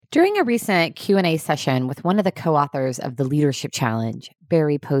During a recent Q&A session with one of the co-authors of the Leadership Challenge,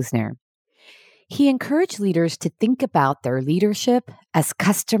 Barry Posner, he encouraged leaders to think about their leadership as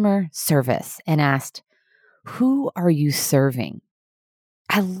customer service and asked, "Who are you serving?"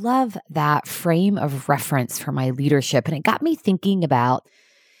 I love that frame of reference for my leadership, and it got me thinking about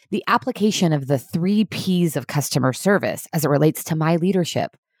the application of the 3 Ps of customer service as it relates to my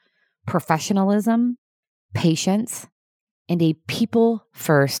leadership: professionalism, patience, and a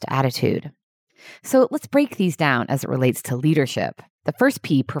people-first attitude. So let's break these down as it relates to leadership. The first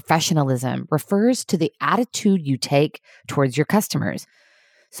P, professionalism, refers to the attitude you take towards your customers.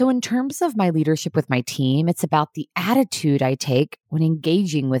 So in terms of my leadership with my team, it's about the attitude I take when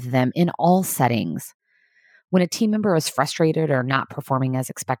engaging with them in all settings. When a team member is frustrated or not performing as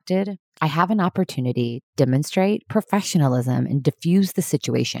expected, I have an opportunity to demonstrate professionalism and diffuse the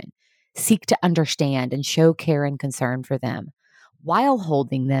situation, seek to understand and show care and concern for them while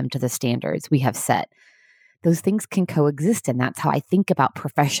holding them to the standards we have set. Those things can coexist, and that's how I think about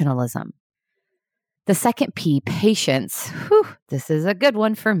professionalism. The second P, patience, this is a good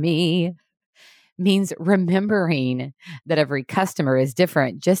one for me, means remembering that every customer is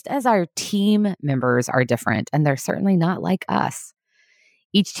different, just as our team members are different, and they're certainly not like us.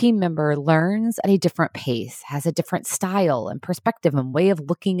 Each team member learns at a different pace, has a different style and perspective and way of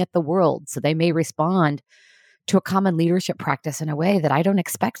looking at the world, so they may respond to a common leadership practice in a way that I don't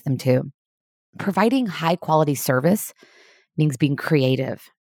expect them to. Providing high-quality service means being creative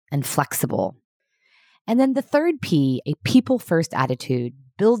and flexible. And then the third P, a people-first attitude,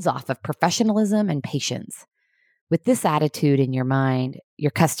 builds off of professionalism and patience. With this attitude in your mind,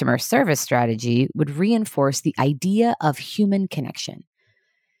 your customer service strategy would reinforce the idea of human connection.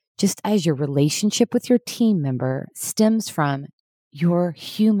 Just as your relationship with your team member stems from your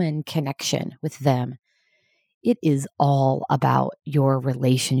human connection with them, it is all about your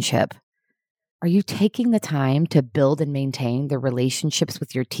relationship. Are you taking the time to build and maintain the relationships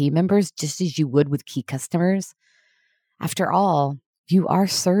with your team members just as you would with key customers? After all, you are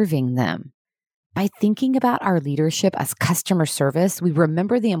serving them. By thinking about our leadership as customer service, we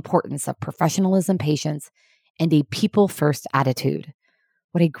remember the importance of professionalism, patience, and a people-first attitude.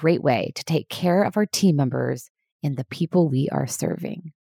 What a great way to take care of our team members and the people we are serving.